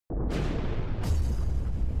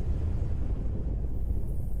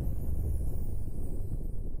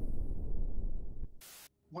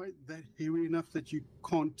quite that hairy enough that you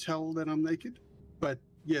can't tell that I'm naked, but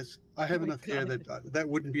yes, I have enough hair that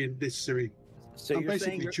wouldn't be necessary. So I'm you're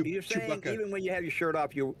saying, basically Chewbacca. even when you have your shirt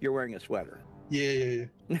off, you're wearing a sweater. Yeah.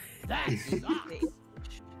 That sucks.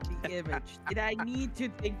 The image. Did I need to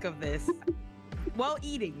think of this while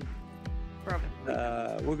eating? Probably.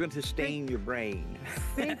 We're going to stain your brain.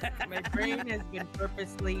 My brain has been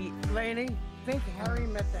purposely. Laney, think Harry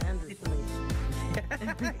met the Hendersons.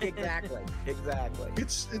 Exactly.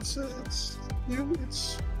 It's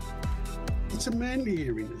a manly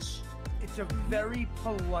hairiness. It's a very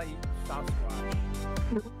polite Sasquatch.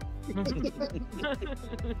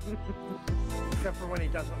 Except for when he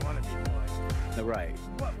doesn't want to be polite. Right.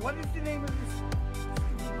 What is the name of this?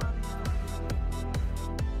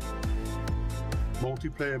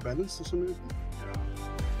 Multiplayer balance or something?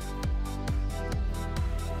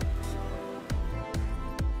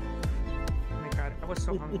 Oh my god, I was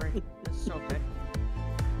so hungry. It's so good.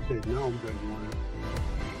 Okay, now I'm going to want it.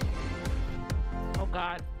 Oh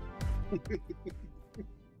god.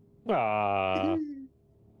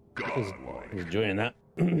 He's enjoying that.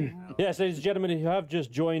 Yes, ladies and gentlemen, if you have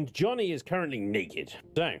just joined, Johnny is currently naked.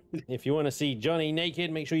 So, if you want to see Johnny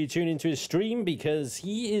naked, make sure you tune into his stream because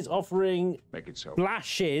he is offering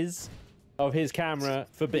flashes of his camera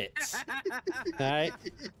for bits. Right?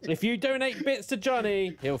 If you donate bits to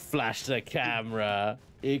Johnny, he'll flash the camera.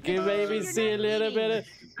 You can maybe see a little bit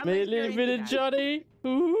of Johnny.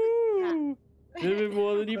 Ooh. A little bit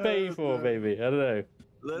more than you pay for, baby. I don't know.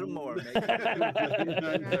 A little more, maybe.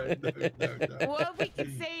 What we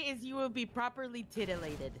can say is you will be properly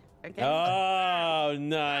titillated. Okay. Oh,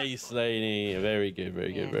 nice, Laney. Very good,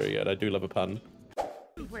 very good, very good. I do love a pun.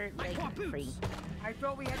 We're like free. I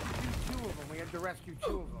thought we had to do 2 of them. We had to rescue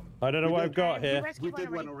 2 of them. I don't know what I've got here. We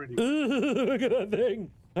did one already. Look at that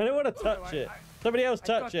thing. I don't want to touch it. Somebody else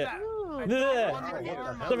touch it.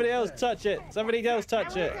 Somebody else touch it. Somebody else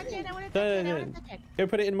touch it. No. Go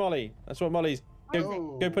put it in Molly. That's what Molly's.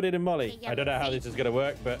 Go put it in Molly. I don't know how this is going to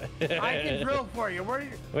work, but... I can drill for you. Where you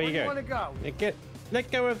want to go?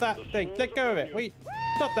 Let go of that thing. Let go of it. Wait.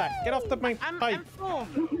 Stop that. Get off my pipe. I'm full.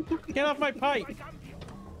 Get off my pipe.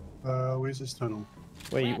 Where's this tunnel?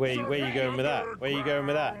 Where you going with that? Where you going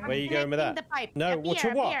with that? Where you going with that? The pipe. No, well, to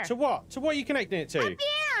what? To what? To what are you connecting it to? Up here.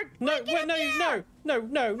 No, Please,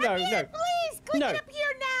 click it up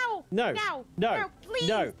here now. No, please.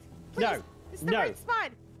 No. This is the right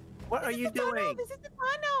spot. What are you doing? This is the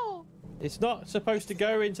tunnel. It's not supposed to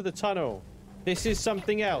go into the tunnel. This is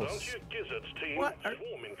something else. What? I don't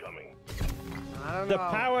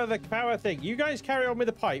know. The power thing. You guys carry on with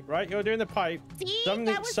the pipe, right? You're doing the pipe. See?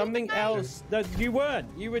 Something else. No, you weren't.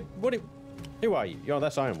 You would. Who are you? Oh,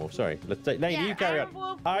 that's IronWulf. Sorry. Let's take Laney. You carry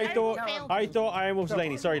on. I thought IronWulf's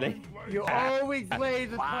Laney. Sorry, Laney. You always lay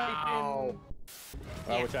the pipe in. Oh,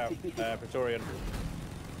 watch out, Praetorian.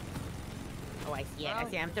 Oh, I see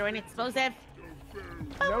it. I'm throwing explosive.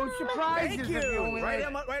 No surprises. Thank you.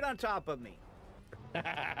 Right on top of me. You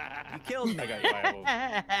killed me. I got you, IronWulf.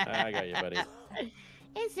 I got you, buddy.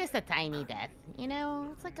 It's just a tiny death, you know?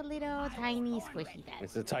 It's like a little tiny squishy death.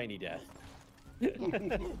 It's a tiny death.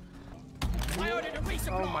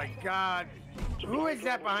 Oh my god. Who is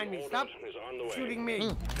that behind me? Stop shooting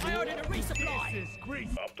me. I ordered a resupply.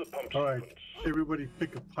 Alright, everybody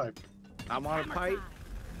pick a pipe. I'm on a pipe.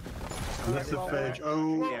 That's the fetch.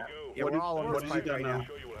 Oh, Yeah, we're all on what this has he pipe done right now?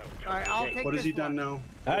 Alright, I'll take What has this he done one.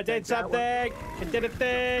 now? I did something. I did a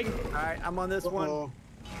thing. All right, I'm on this one.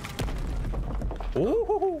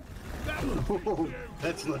 Ooh.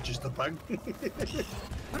 That's not just a bug. You need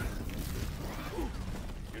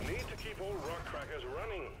to keep all rock crackers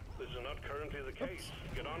running. This is not currently the case.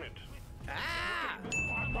 Get on it.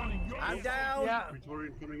 I'm down. Yeah.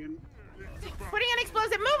 Praetorian coming in. Putting an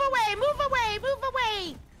explosive. Move away. Move away. Move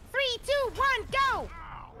away. 3, 2, 1, go.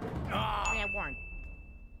 Yeah, warned.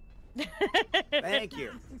 Thank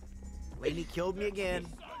you. Lady killed me again.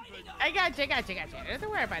 I got you.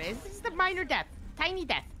 Don't worry about it. This is the minor death. Tiny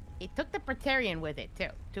death. It took the Praetorian with it, too,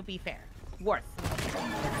 to be fair. Worth.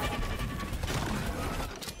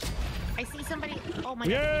 I see somebody. Oh, my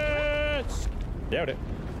God. Yes! Nailed it.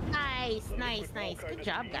 Nice. Good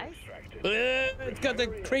job, guys. It's got the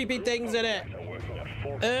creepy things in it.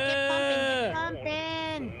 Get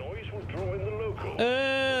pumping. Noise will draw in the local.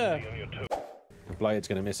 Blighted's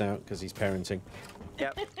going to miss out because he's parenting.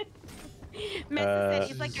 Yep. Messi said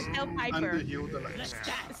he's like a Hell Piper. Underhealed.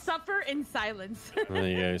 Suffer in silence. There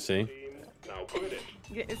you go, see? Now quit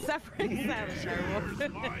it. Suffer in silence,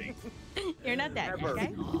 IronWulf. You're not dead,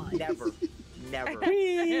 okay? Never.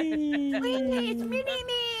 It's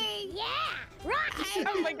Mini-Me! Yeah! Rock!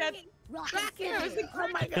 Oh my god. Rocket! Oh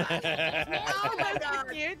my god! Oh my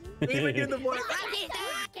god! Even do the voice.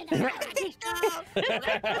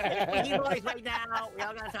 Squeaky voice right now. We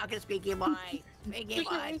all gotta talk in squeaky voice. Squeaky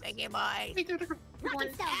voice, squeaky voice.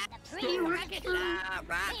 Rocket sound, Rocket sound,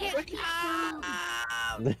 rocket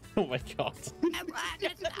sound. Oh my god.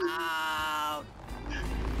 Rocket sound.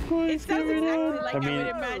 It sounds exactly like I mean, would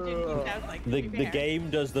imagine he sounds like. The game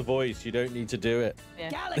does the voice. You don't need to do it. Yeah.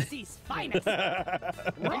 Galaxy's finest. The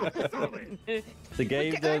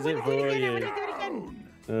game does it for you.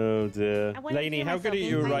 Oh dear. wanna Laney, see how good are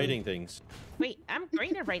myself you at inside. writing things? Wait, I'm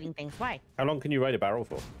great at writing things. Why? How long can you write a barrel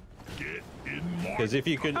for? Because if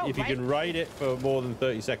you can write it for more than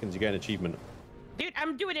 30 seconds, you get an achievement. Dude,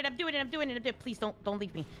 I'm doing it. Please don't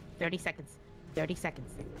leave me. 30 seconds. 30 seconds.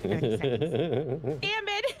 30 seconds. Damn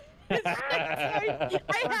it! I had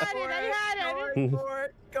it. Going for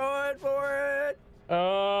it. Going for it.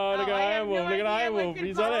 Oh, look Oh, at I have IronWulf. no Look at idea what IronWulf. could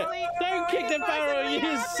He's on it. possibly- Don't kick the barrel, you I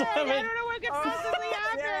son of don't a... know what could possibly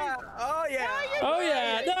happen. Yeah. Oh yeah. Oh,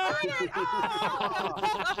 yeah.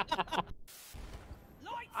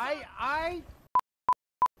 No! I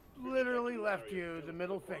literally left you the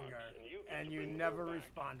middle finger, and you never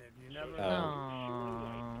responded. You never.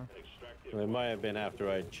 Aww. Well, it might have been after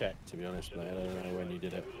I checked, to be honest, mate. I don't know when you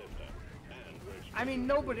did it. I mean,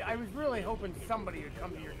 nobody. I was really hoping somebody would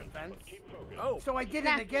come to your defense. Oh. So I did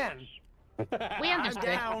it again. We understood.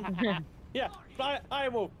 down. Yeah,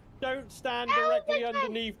 IronWulf, don't stand directly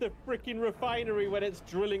underneath the freaking refinery when it's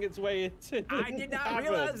drilling its way into I did not cavern.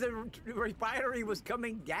 realize the refinery was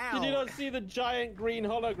coming down. Did you not see the giant green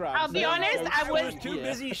holograms? I'll be They're honest, so I was spooky. too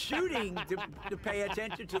busy shooting to pay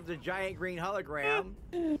attention to the giant green hologram.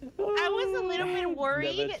 I was a little bit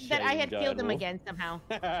worried Never that I had change, killed him IronWulf. again somehow.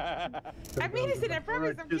 I'm innocent, I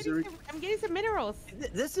promise. I'm getting some minerals.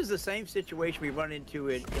 This is the same situation we run into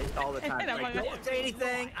it all the time. Oh my Like, God. don't say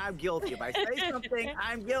anything, I'm guilty. If I say something,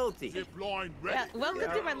 I'm guilty. Well,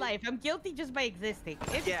 welcome to my life. I'm guilty just by existing.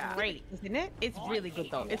 It's Yeah. great, isn't it? It's really good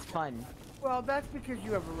though. It's fun. Well, that's because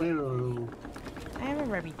you have a reputation. I have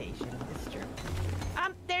a reputation. It's true.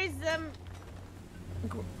 There's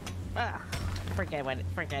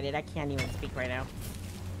forget it. I can't even speak right now.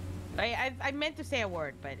 I meant to say a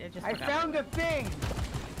word, but it just. I found a thing.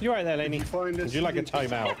 You right there, Laney? Find Would you like a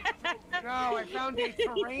timeout? No, I found a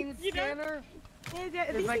terrain scanner.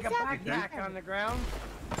 There's like a backpack on the ground.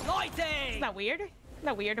 It's not weird.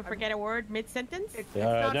 Not weird to forget a word mid-sentence. It's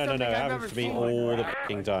not No, something it I've happens ever to me seen all the before.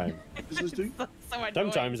 fucking time. This do? So annoying.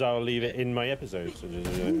 Sometimes I'll leave it in my episodes.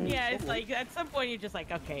 Yeah, it's like at some point you're just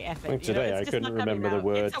like, okay, F it. Like you know, today, it's I just couldn't not coming remember the out.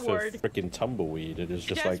 word It's a for word. freaking tumbleweed. It was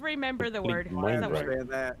just like remember the complete word. mind It's a break. word. Understand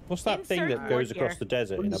that. What's that thing Insert that goes word across here. the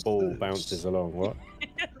desert and a What's ball this? bounces along? What?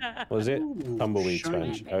 What is it? Ooh, Tumbleweed,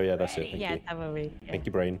 shiny. Spanj. Oh yeah, that's it. Thank Yeah, you. tumbleweed. Thank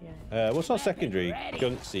you, brain. What's our secondary?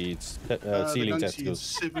 Gunk seeds, ceiling the testicles.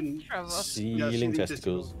 seven. Trouble. Ceiling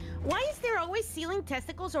testicles. Why is there always ceiling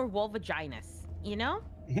testicles or wall vaginas? You know?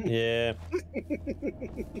 Yeah.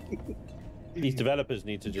 These developers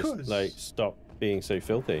need to just Because- like stop being so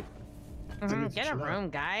filthy. Get a room,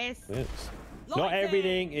 guys. Yes. Not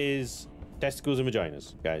everything is testicles and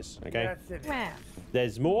vaginas, guys. Okay. That's it. Well,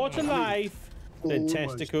 There's more to life than Almost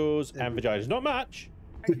testicles and vaginas. Not much.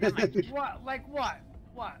 What? Like what?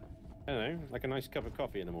 What? I don't know, like a nice cup of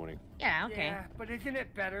coffee in the morning. yeah, okay. Yeah, but isn't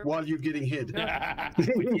it better? While you're getting hit.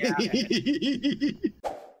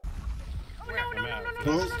 Oh, no, no, no, no, no, no, That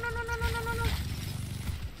no, no, no, no, no, no, no, no.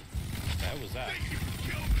 was that.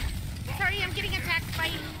 Sorry, I'm getting attacked by a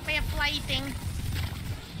fly thing.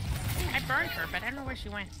 I burned her, but I don't know where she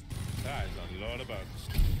went. That is a lot of bugs.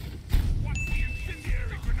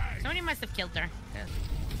 Somebody must have killed her.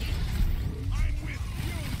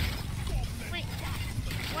 Wait,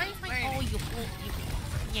 why is my... Laney. Oh, you...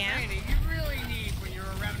 Yeah? Laney, you really need, when you're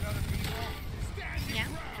around other people, Yeah?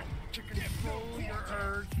 to control your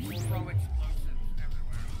urge to throw explosives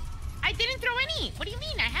everywhere. I didn't throw any! What do you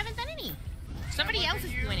mean? I haven't done any. Somebody else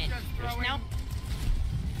is You doing it. just throwing- Nope.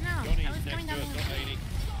 No, Johnny's I was going next down to the... us, not Laney.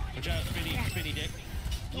 Watch out, spinny dick.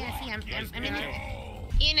 Yeah, see, I'm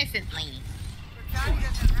innocent Laney. But Johnny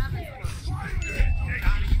doesn't have explosives.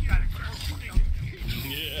 Johnny, you got explosives.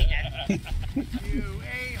 You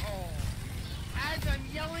a-hole. As I'm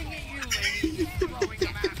yelling at you, Laney, you're throwing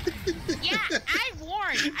them at me. Yeah, I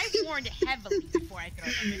warned heavily before I throw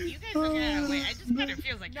them. If you guys look at it that way, I just kind of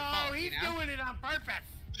feels like your No, fault, he's you know? doing it on purpose.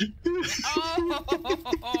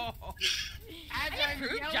 Oh! As I I'm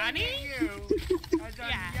approve, yelling Johnny. at you, as I'm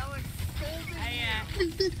Yeah. yelling, scolding I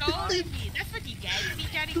scolded me. That's what you get. See,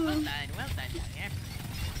 Johnny, well done, Johnny.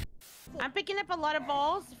 I'm picking up a lot of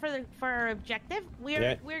balls for our objective.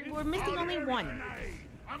 We're missing only one.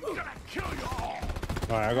 I'm gonna kill you all.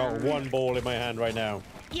 All right, I got one ball in my hand right now.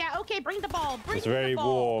 Yeah, okay, bring the ball. Bring It's very the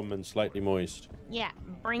ball. warm and slightly moist. Yeah,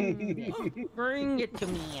 bring it to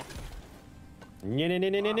me.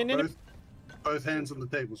 Both hands on the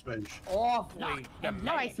table, Spanj. Awfully.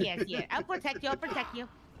 No, I see it. I'll protect you. I'll protect you.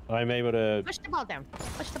 I'm able to Push the ball down.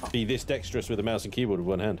 Push the ball. be this dexterous with a mouse and keyboard with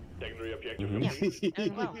one hand. Secondary objective. Yeah.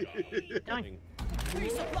 Well, going.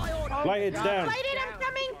 Blighted's down. Blited, I'm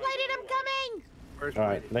coming. Blited, I'm coming. All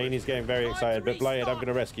right, Laney's getting very excited, but Blighted, I'm going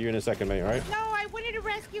to rescue you in a second, mate, all right? No, I wanted to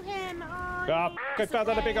rescue him. Oh, Ah, I found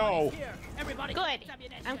out a big hole. Good.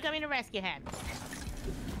 I'm coming to rescue him.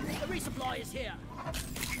 The resupply is here.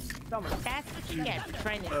 That's what you get for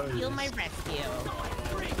trying to steal my rescue.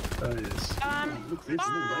 Oh, yes. Look, there's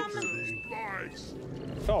no nitro there.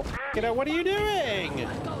 Oh, you know, what are you doing?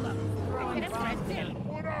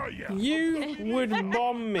 You would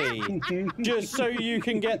bomb me just so you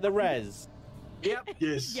can get the res.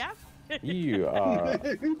 Yes. Yep. You are.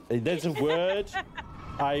 There's a word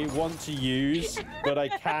I want to use, but I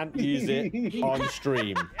can't use it on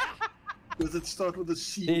stream. Does it start with a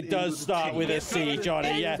C? It does start with a C,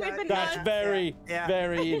 Johnny. Yeah, that's very,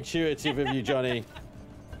 very intuitive of you, Johnny.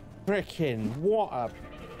 Frickin' what a...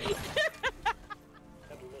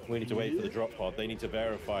 We need to wait for the drop pod. They need to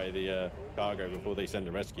verify the cargo before they send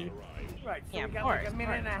a rescue. Right, so Yeah, we got of like course, a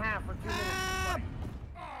minute and a half or 2 minutes.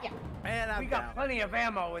 Yeah. Man, We got plenty of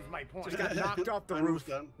ammo, is my point. Just got knocked off the I'm roof.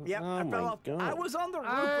 done. Yep, Oh I fell my off. God. I was on the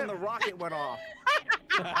roof when the rocket went off.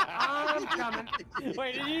 I'm coming.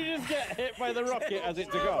 Wait, did you just get hit by the rocket as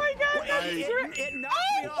it took off? my God. It knocked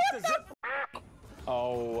me off the zip.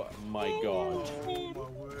 Oh my God.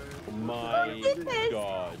 My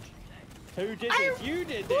God. Who did this? You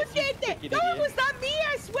did this. Who did you that? fucking No, it idiot. was not me.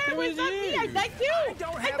 I swear It it was was not me. I you. died too. I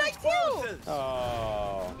don't have died too. explosives.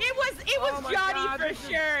 Oh. It was Oh my Johnny God, for this is-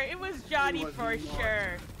 sure. It was Johnny was for me.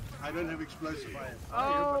 sure. I don't have explosive fire.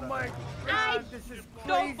 Oh my I God, this is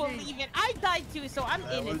Don't crazy. believe it. I died too, so I'm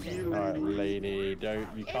That was innocent. you, All right, lady. Laney,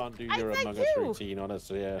 you can't do I your died Among Us too. routine on us,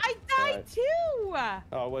 yeah. I died too.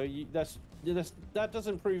 Oh well, that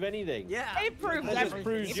doesn't prove anything. Yeah. It proves That just everything.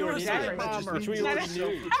 proves It you're an proves idiot, everything. which we No, already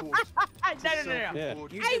knew. No. Yeah.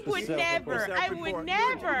 You I did the would never. I would self-report.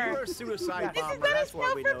 never. You're a suicide This is bomber. not a That's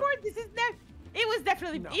what we know. self-report. This is not. It was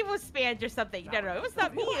definitely. It was Spanj or something. No, it was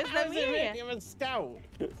not me. It was not me. It was stout.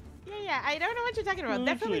 Yeah. I don't know what you're talking about.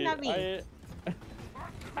 Definitely not me. It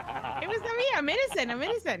was not me. I'm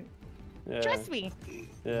innocent. Yeah. Trust me.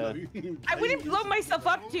 Yeah. I wouldn't blow myself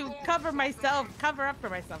up to cover up for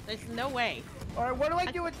myself. There's no way. All right, what do I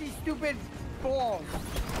do with these stupid balls?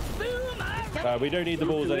 We don't need the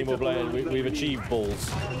balls anymore, Blair. We've achieved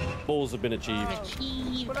balls. Balls have been achieved.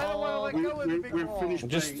 Achieve But I don't want to let go of the big We're ball. finished.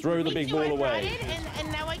 Just playing. throw the big Me too, I ball brought away. it,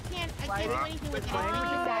 and now I can't do anything with it. Playing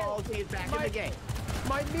with the balls, he's back in the game.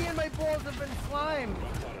 Me and my balls have been slimed.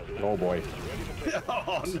 Oh boy.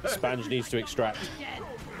 Oh, no. Spanj needs to extract.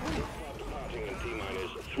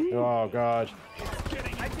 Oh God.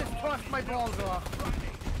 I just tossed my balls off.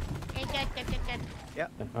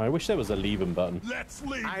 I wish there was a leave 'em button.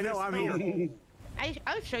 I know, I'm here.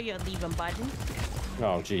 I'll show you a leave 'em button.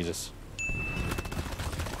 Oh Jesus.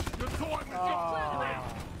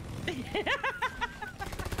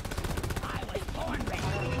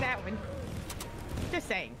 That one. Just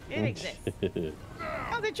saying, it exists.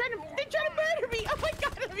 Oh, they're trying to murder me! Oh my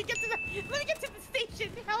God! Let me get to the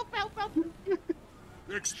station! Help!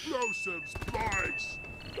 Explosives, spikes.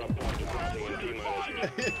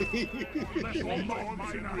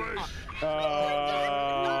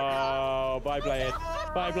 Oh, bye, Blade.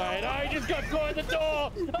 Bye, Blade. I just got caught in the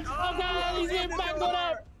door. Oh God, he's getting back on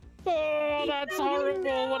up. Oh, that's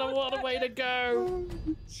horrible. What a way to go.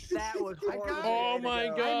 That was horrible. Oh my I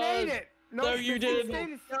God. made it. No, you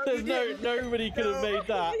didn't. There's nobody could have made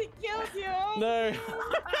that. He killed you. No.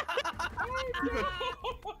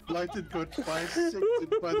 Blighted got 5 seconds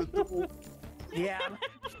by the door. Yeah.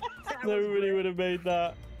 Nobody would have made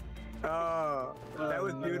that. Oh, that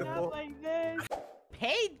was beautiful. Like this.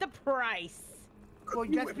 Paid the price. Well,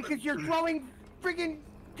 that's because you're throwing friggin'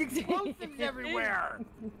 explosives everywhere.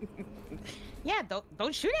 Yeah,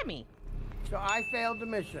 don't shoot at me. So I failed the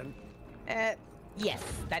mission. Yes,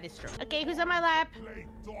 that is true. Okay, who's on my lap? Play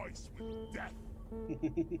dice with death.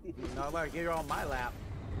 No, I'm gonna get her on my lap.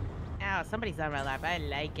 Oh, somebody's on my lap. I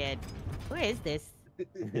like it. Who is this?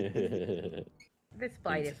 This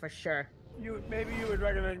Blited for sure. Maybe you would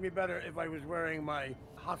recognize me better if I was wearing my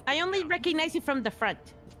hospital I only gown. recognize you from the front,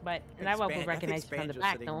 but now I will Spanj- I think recognize you from the Spanj was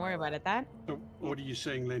back. sitting Don't on worry my about it, that. So what are you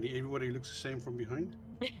saying, Laney? Everybody looks the same from behind?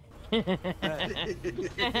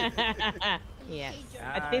 Yes.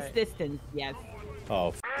 At this distance, yes.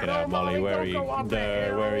 Oh, Fucking hell, Molly, where are you? No,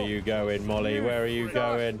 where are you going, Molly? Where are you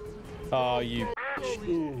going? Oh, you.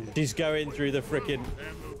 She's going through the frickin'.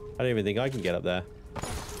 I don't even think I can get up there.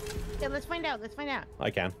 Yeah, let's find out. Let's find out. I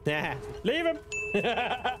can. Leave him. No.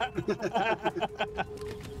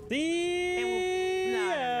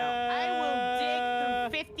 I will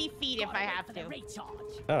dig through 50 feet if I have to.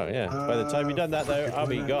 Oh, yeah. By the time you've done that, though, I'll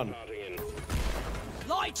be gone.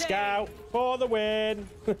 Scout for the win.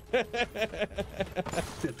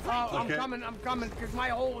 I'm coming, because my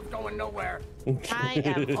hole is going nowhere. I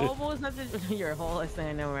am almost at the... Your hole is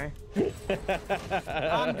going nowhere.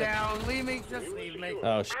 I'm down. Leave me. Just leave me.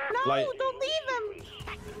 Oh, No, don't leave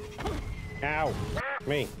him. Ow.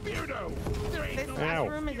 Me. This last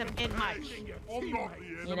room is a bit much.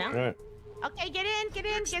 You know? Right. Okay, get in, get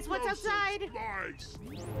in. Guess what's outside?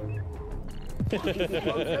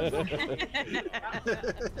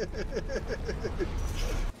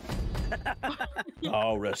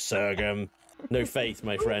 Oh, Resurgam. No faith,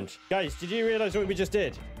 my friend. Guys, did you realize what we just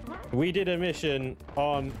did? We did a mission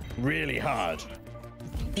on really hard.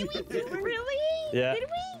 Did we do really? Yeah. Did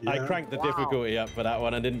we? I cranked the difficulty up for that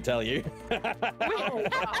one. I didn't tell you.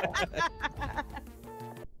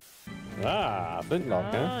 Ah,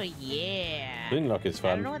 flintlock, huh? Oh, yeah. Flintlock is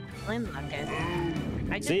I don't fun. know what the flintlock is.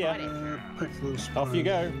 I just See ya. bought it. Off you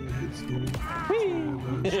go. Whee!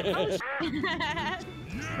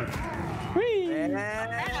 Whee!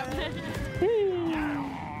 Whee!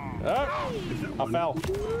 Oh, I fell.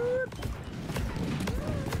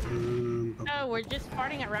 Oh, we're just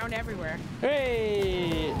farting around everywhere.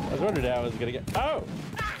 Hey! I was wondering how I was gonna get. Oh!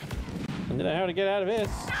 I don't know how to get out of this.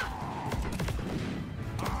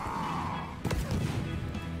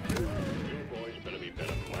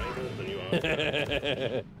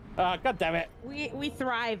 Ah, God damn it. We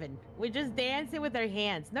thriving. We're just dancing with our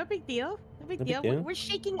hands. No big deal. No big deal. deal. We're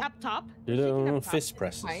shaking up top. Do We're shaking little up top. fist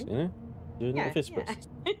presses, Fine. you know? Do little fist yeah. presses.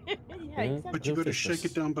 Yeah, exactly. But you got to shake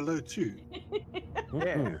it down below too.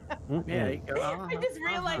 Yeah. Yeah, you go. I just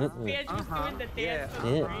realized Spanj was doing the dance for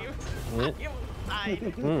the Yeah. stream. It was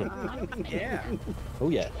fine. Yeah. Oh,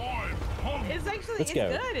 yeah. It's actually Let's it's go.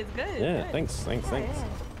 good. It's good. Yeah, Good. thanks. Yeah.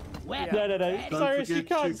 No. Don't Cyrus, you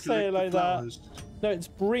forget can't to say it collect like the that. flowers. No, it's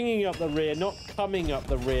bringing up the rear, not coming up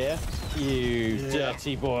the rear. You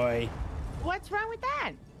dirty boy. What's wrong with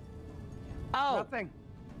that? Oh. Nothing.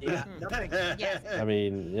 Yeah. Nothing. Yes. I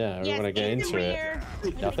mean, yeah, we Yes, want to get in the into it. rear, in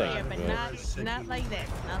the Nothing, rear, but but- not like this.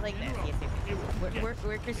 Not like this. Yes.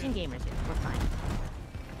 We're Christian gamers here. We're fine.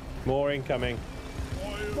 More incoming.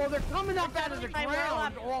 Well, they're coming up out of the Fine, we're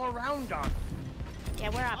ground up. all around us. Yeah,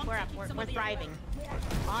 we're up. We're thriving.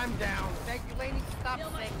 I'm down. Thank you, Laney. Stop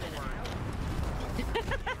saying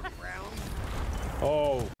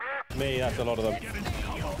Oh, me, that's a lot of them.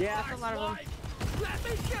 Yeah. That's a lot of them.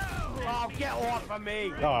 Oh, get off of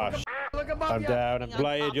me. Oh, Look above I'm you. down. I'm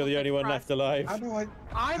Blited. You're the only one left alive. How do I?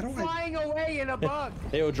 I'm flying away in a bug.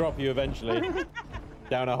 It'll drop you eventually.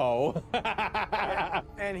 Down a hole.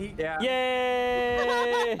 And he... Yeah.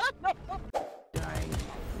 Yay! Dying.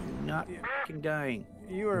 Not fucking dying.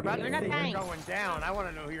 You were about You're to not say dying. you're going down. I want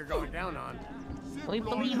to know who you're going down on. We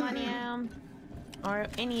believe on you. Or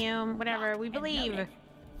in you. Whatever. We believe.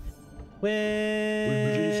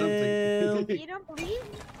 believe something. You don't believe?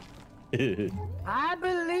 I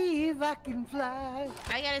believe I can fly.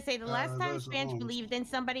 I gotta say, the last time those are Spanj arms. believed in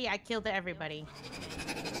somebody, I killed everybody.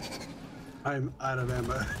 I'm out of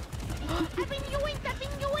ammo. I've been yoinked! I've been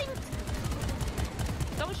yoinked!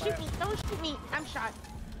 Don't shoot me! Don't shoot me! I'm shot.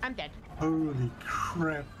 I'm dead. Holy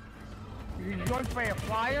crap! You going for a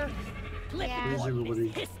flyer? Yeah. Where's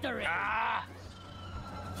everybody?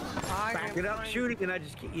 Back it up, shooting, and I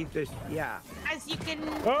just keep this. Yeah. As you can.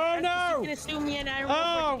 Oh, as no! You can assume me and I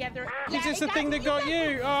Oh, work together. Is this it the thing got that got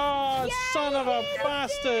you? Oh, Yeah, son of a it did.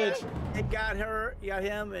 bastard! It got her, got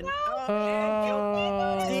him, and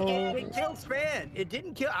Oh. See, it killed Span. It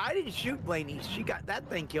didn't kill. I didn't shoot Blaney. She got that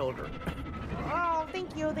thing killed her. Oh,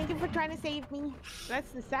 thank you. Thank you for trying to save me.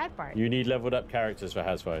 That's the sad part. You need leveled up characters for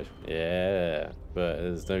Hasfight. Yeah, but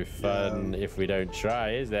there's no fun if we don't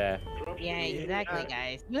try, is there? Yeah, exactly,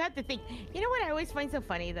 guys. You have to think. You know what I always find so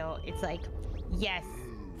funny, though? It's like, yes,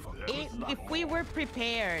 if we were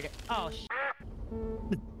prepared. Oh,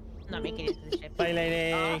 not making it to the ship. Bye,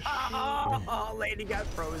 lady. Oh, lady got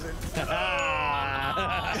frozen.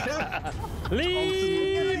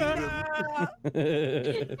 Leave her.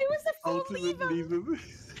 It was a full Ultimate lever. lever.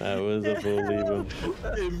 That was a full lever.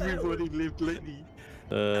 Everybody left Laney.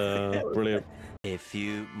 Brilliant. A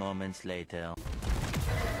few moments later.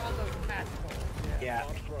 Yeah.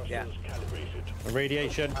 Yeah.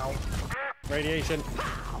 Radiation. Radiation.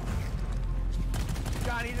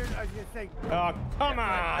 Johnny, I was gonna say. Oh, come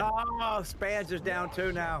on! Oh, Spanj is down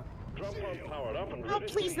too now. Drop pod powered up and Oh, ready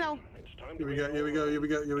to please leave. no. It's time Here to we go. Here we go. Here we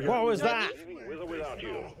go. Here we go. What was that? With or without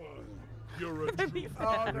you. You're a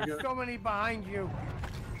Oh, there's so many behind you.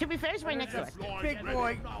 To be fair, it's right next to us. Big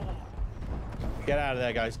boy. Get out of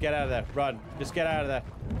there, guys. Get out of there. Run. Just get out of there.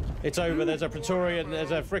 It's over. There's a Praetorian.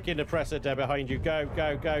 There's a freaking oppressor there behind you. Go,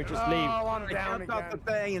 go, go. Just leave. Oh, I'm I down jumped off the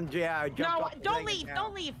again. thing and yeah, I jumped No, off the don't thing leave. and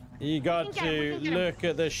Don't leave. You got We can to get him. look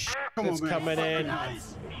at the shit Come on, that's man. coming in.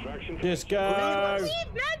 Extraction Just go. Don't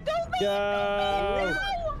leave, man. Don't leave. Go.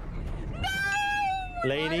 No. No.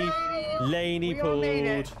 Laney We all made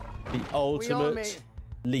it. pulled the We all made ultimate it.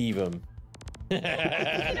 leave 'em.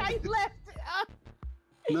 I left.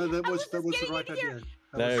 No, that I was was just the right getting in idea.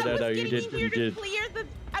 No, That was- no, I was no, you getting did, in here you to did. clear the.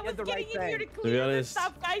 I was the getting right in here to thing. clear the honest.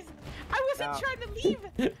 stuff, guys. I wasn't No. trying to leave.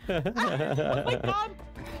 Oh my god!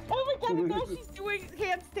 Oh my god! And now she's doing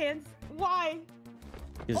handstands. Why?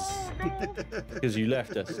 Oh no! Because you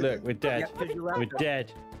left us. Look, we're dead. Yeah, 'cause you left We're us.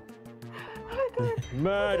 dead. Oh my god!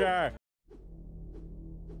 Murder!